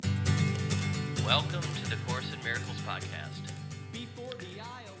Welcome to the Course in Miracles podcast.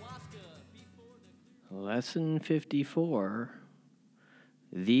 Lesson 54.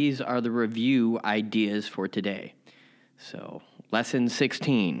 These are the review ideas for today. So, lesson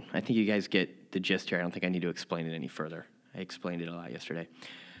 16. I think you guys get the gist here. I don't think I need to explain it any further. I explained it a lot yesterday.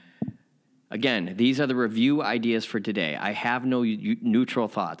 Again, these are the review ideas for today. I have no neutral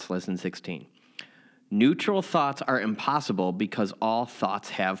thoughts, lesson 16. Neutral thoughts are impossible because all thoughts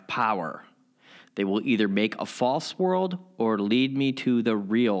have power. They will either make a false world or lead me to the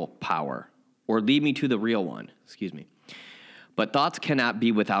real power, or lead me to the real one, But thoughts cannot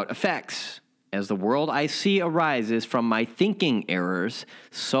be without effects. As the world I see arises from my thinking errors,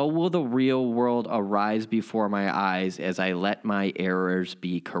 so will the real world arise before my eyes as I let my errors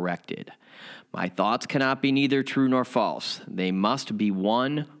be corrected. My thoughts cannot be neither true nor false. They must be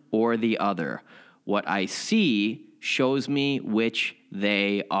one or the other. What I see shows me which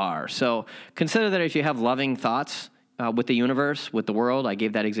they are. So consider that if you have loving thoughts with the universe, with the world, I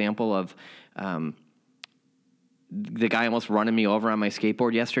gave that example of the guy almost running me over on my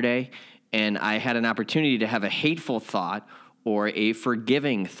skateboard yesterday, and I had an opportunity to have a hateful thought or a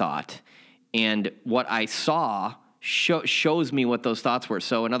forgiving thought, and what I saw shows me what those thoughts were.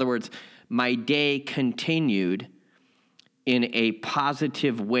 So in other words, my day continued in a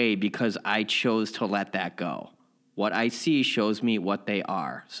positive way because I chose to let that go. What I see shows me what they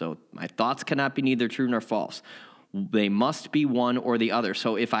are. So my thoughts cannot be neither true nor false. They must be one or the other.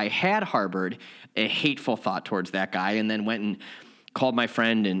 So if I had harbored a hateful thought towards that guy and then went and called my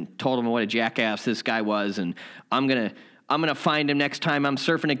friend and told him what a jackass this guy was, and I'm gonna find him next time I'm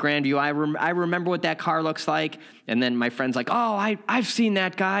surfing at Grandview. I remember what that car looks like. And then my friend's like, oh, I've seen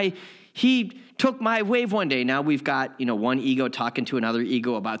that guy. He took my wave one day. Now we've got, one ego talking to another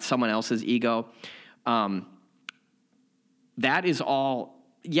ego about someone else's ego. That is all,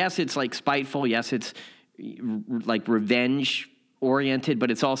 yes, it's like spiteful. Yes, it's like revenge oriented, but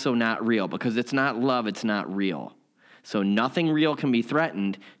it's also not real because it's not love. It's not real. So nothing real can be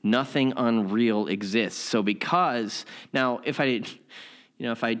threatened. Nothing unreal exists. So because now if I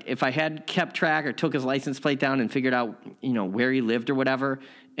had kept track or took his license plate down and figured out, where he lived or whatever,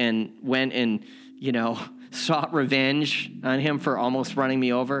 and went and, sought revenge on him for almost running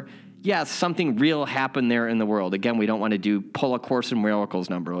me over, yes, something real happened there in the world. Again, we don't want to pull a Course in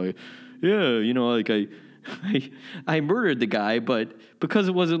Miracles number. Like, yeah, I murdered the guy, but because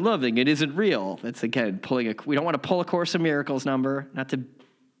it wasn't loving, it isn't real. That's, again, we don't want to pull a Course in Miracles number, not to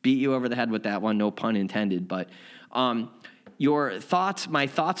beat you over the head with that one, no pun intended, but my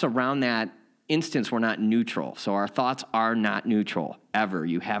thoughts around that instance were not neutral. So our thoughts are not neutral, ever.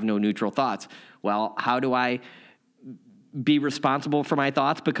 You have no neutral thoughts. Well, how do I be responsible for my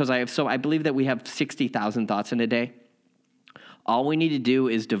thoughts? Because I believe that we have 60,000 thoughts in a day. All we need to do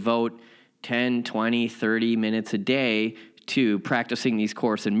is devote 10, 20, 30 minutes a day to practicing these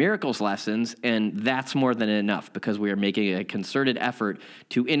Course in Miracles lessons, and that's more than enough because we are making a concerted effort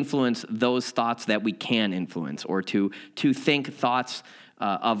to influence those thoughts that we can influence, or to think thoughts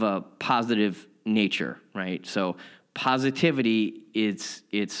of a positive nature, right? So positivity,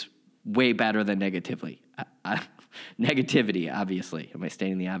 it's way better than negativity, obviously. Am I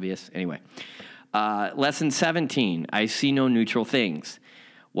stating the obvious? Anyway, lesson 17, I see no neutral things.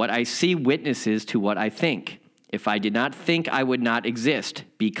 What I see witnesses to what I think. If I did not think, I would not exist,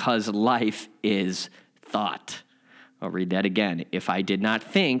 because life is thought. I'll read that again. If I did not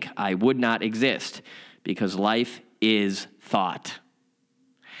think, I would not exist, because life is thought.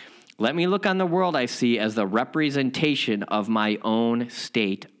 Let me look on the world I see as the representation of my own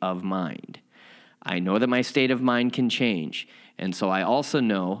state of mind. I know that my state of mind can change, and so I also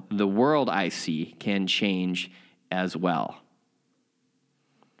know the world I see can change as well.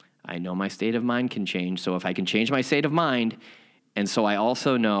 I know my state of mind can change, so if I can change my state of mind, and so I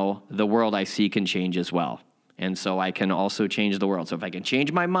also know the world I see can change as well, and so I can also change the world. So if I can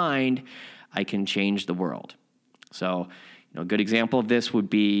change my mind, I can change the world. So, a good example of this would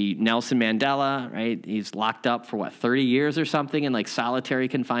be Nelson Mandela, right? He's locked up for 30 years or something in solitary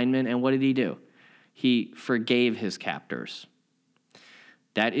confinement, and what did he do? He forgave his captors.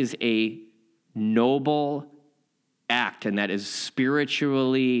 That is a noble act, and that is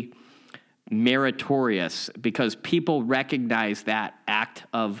spiritually meritorious because people recognize that act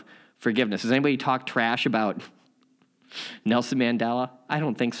of forgiveness. Does anybody talk trash about Nelson Mandela? I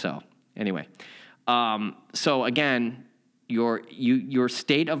don't think so. Anyway, so again, your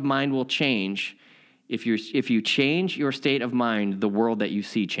state of mind will change. If you change your state of mind, the world that you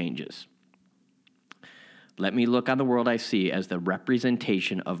see changes. Let me look on the world I see as the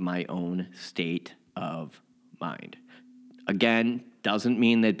representation of my own state of mind. Again, doesn't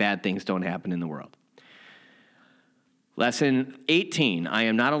mean that bad things don't happen in the world. Lesson 18, I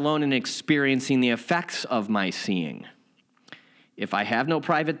am not alone in experiencing the effects of my seeing. If I have no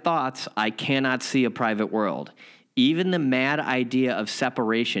private thoughts, I cannot see a private world. Even the mad idea of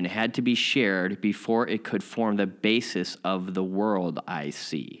separation had to be shared before it could form the basis of the world I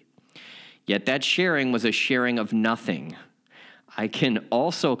see. Yet that sharing was a sharing of nothing. I can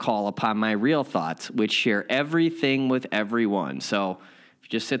also call upon my real thoughts, which share everything with everyone. So if you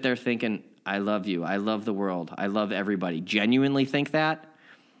just sit there thinking, I love you, I love the world, I love everybody, genuinely think that,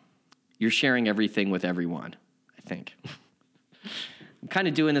 you're sharing everything with everyone, I think. I'm kind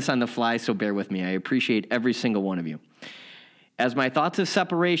of doing this on the fly, so bear with me. I appreciate every single one of you. As my thoughts of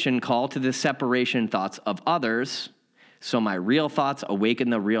separation call to the separation thoughts of others, so my real thoughts awaken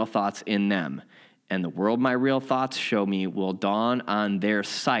the real thoughts in them. And the world my real thoughts show me will dawn on their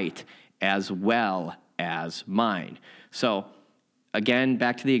sight as well as mine. So, again,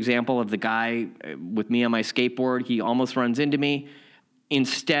 back to the example of the guy with me on my skateboard. He almost runs into me.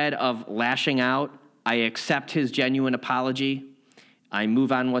 Instead of lashing out, I accept his genuine apology. I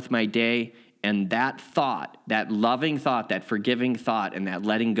move on with my day. And that thought, that loving thought, that forgiving thought, and that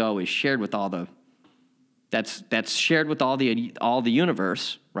letting go is shared with that's shared with all the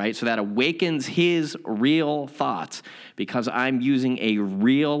universe, right? So that awakens his real thoughts because I'm using a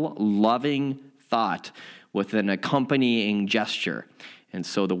real loving thought with an accompanying gesture. And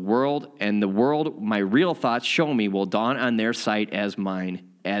so the world, my real thoughts show me will dawn on their sight as mine,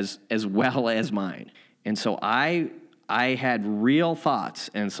 as well as mine. And so I had real thoughts,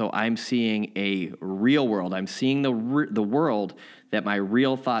 and so I'm seeing a real world. I'm seeing the world that my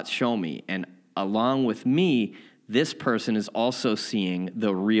real thoughts show me. And along with me, this person is also seeing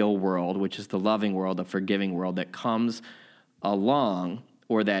the real world, which is the loving world, the forgiving world that comes along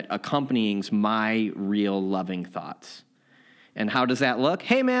or that accompanies my real loving thoughts. And how does that look?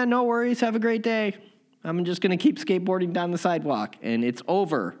 Hey, man, no worries. Have a great day. I'm just going to keep skateboarding down the sidewalk, and it's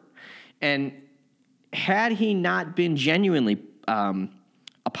over. And had he not been genuinely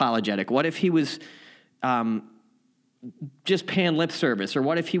apologetic, what if he was just paying lip service? Or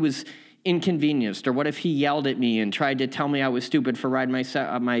what if he was inconvenienced? Or what if he yelled at me and tried to tell me I was stupid for riding my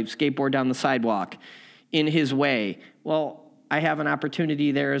skateboard down the sidewalk in his way? Well, I have an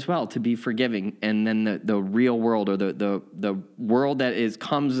opportunity there as well to be forgiving, and then the real world, or the world that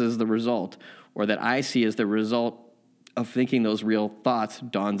comes as the result, or that I see as the result of thinking those real thoughts,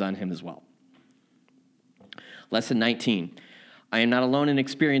 dawns on him as well. Lesson 19. I am not alone in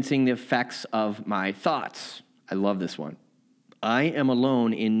experiencing the effects of my thoughts. I love this one. I am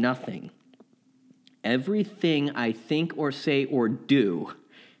alone in nothing. Everything I think or say or do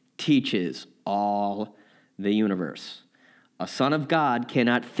teaches all the universe. A son of God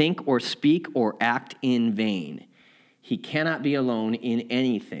cannot think or speak or act in vain. He cannot be alone in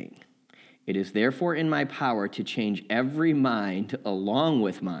anything. It is therefore in my power to change every mind along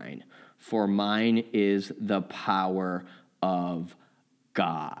with mine, for mine is the power of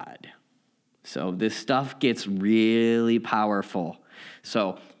God. So this stuff gets really powerful.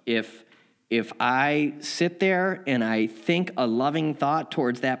 So if I sit there and I think a loving thought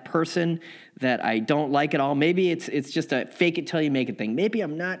towards that person that I don't like at all, maybe it's just a fake it till you make it thing. Maybe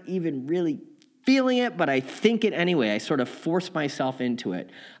I'm not even really feeling it, but I think it anyway. I sort of force myself into it.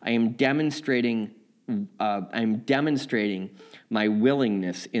 I'm demonstrating my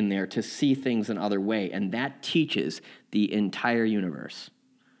willingness in there to see things another way, and that teaches the entire universe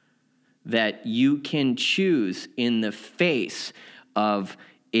that you can choose in the face of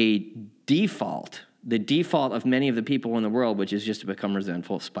a default, the default of many of the people in the world, which is just to become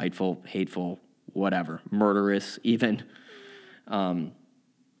resentful, spiteful, hateful, whatever, murderous even.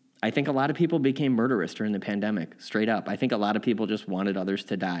 I think a lot of people became murderous during the pandemic, straight up. I think a lot of people just wanted others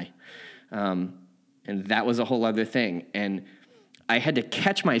to die. And that was a whole other thing. And I had to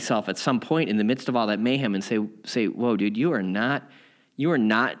catch myself at some point in the midst of all that mayhem and say, whoa, dude, you are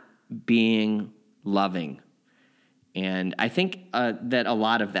not being loving. And I think that a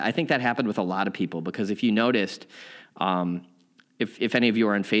lot of that, I think that happened with a lot of people, because if you noticed, if any of you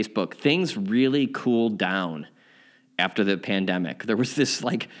are on Facebook, things really cooled down after the pandemic. There was this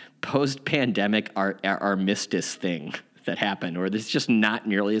like post-pandemic armistice thing that happened, or this just not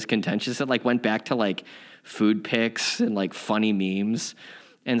nearly as contentious. It like went back to like food pics and like funny memes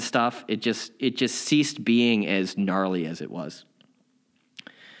and stuff. It just ceased being as gnarly as it was.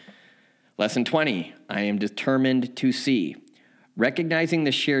 Lesson 20, I am determined to see. Recognizing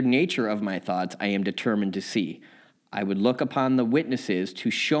the shared nature of my thoughts, I am determined to see. I would look upon the witnesses to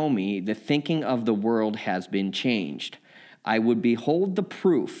show me the thinking of the world has been changed. I would behold the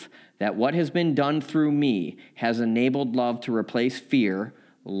proof that what has been done through me has enabled love to replace fear,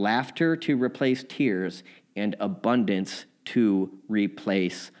 laughter to replace tears, and abundance to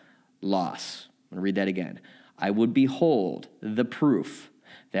replace loss. I'm going to read that again. I would behold the proof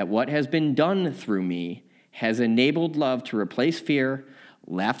that what has been done through me has enabled love to replace fear,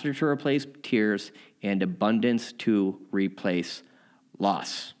 laughter to replace tears, and abundance to replace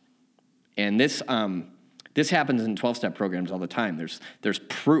loss. And this happens in 12-step programs all the time. There's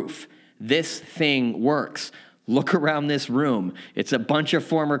proof. This thing works. Look around this room. It's a bunch of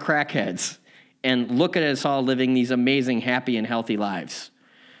former crackheads. And look at us all living these amazing, happy, and healthy lives.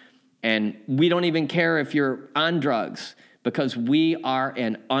 And we don't even care if you're on drugs, because we are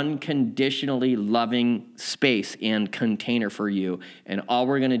an unconditionally loving space and container for you. And all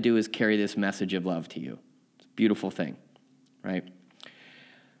we're going to do is carry this message of love to you. It's a beautiful thing, right?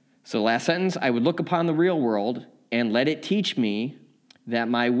 So last sentence, I would look upon the real world and let it teach me that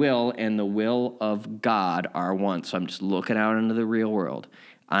my will and the will of God are one. So I'm just looking out into the real world.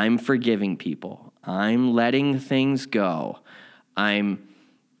 I'm forgiving people. I'm letting things go. I'm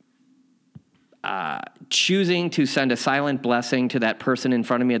choosing to send a silent blessing to that person in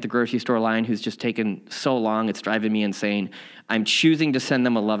front of me at the grocery store line who's just taken so long, it's driving me insane. I'm choosing to send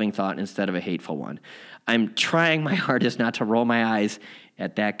them a loving thought instead of a hateful one. I'm trying my hardest not to roll my eyes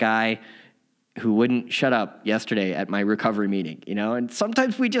at that guy who wouldn't shut up yesterday at my recovery meeting, and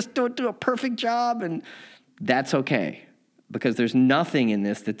sometimes we just don't do a perfect job, and that's okay, because there's nothing in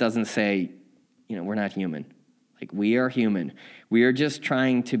this that doesn't say, we're not human. Like, we are human. We are just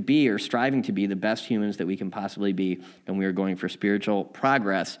trying to be or striving to be the best humans that we can possibly be, and we are going for spiritual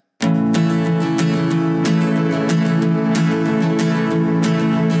progress.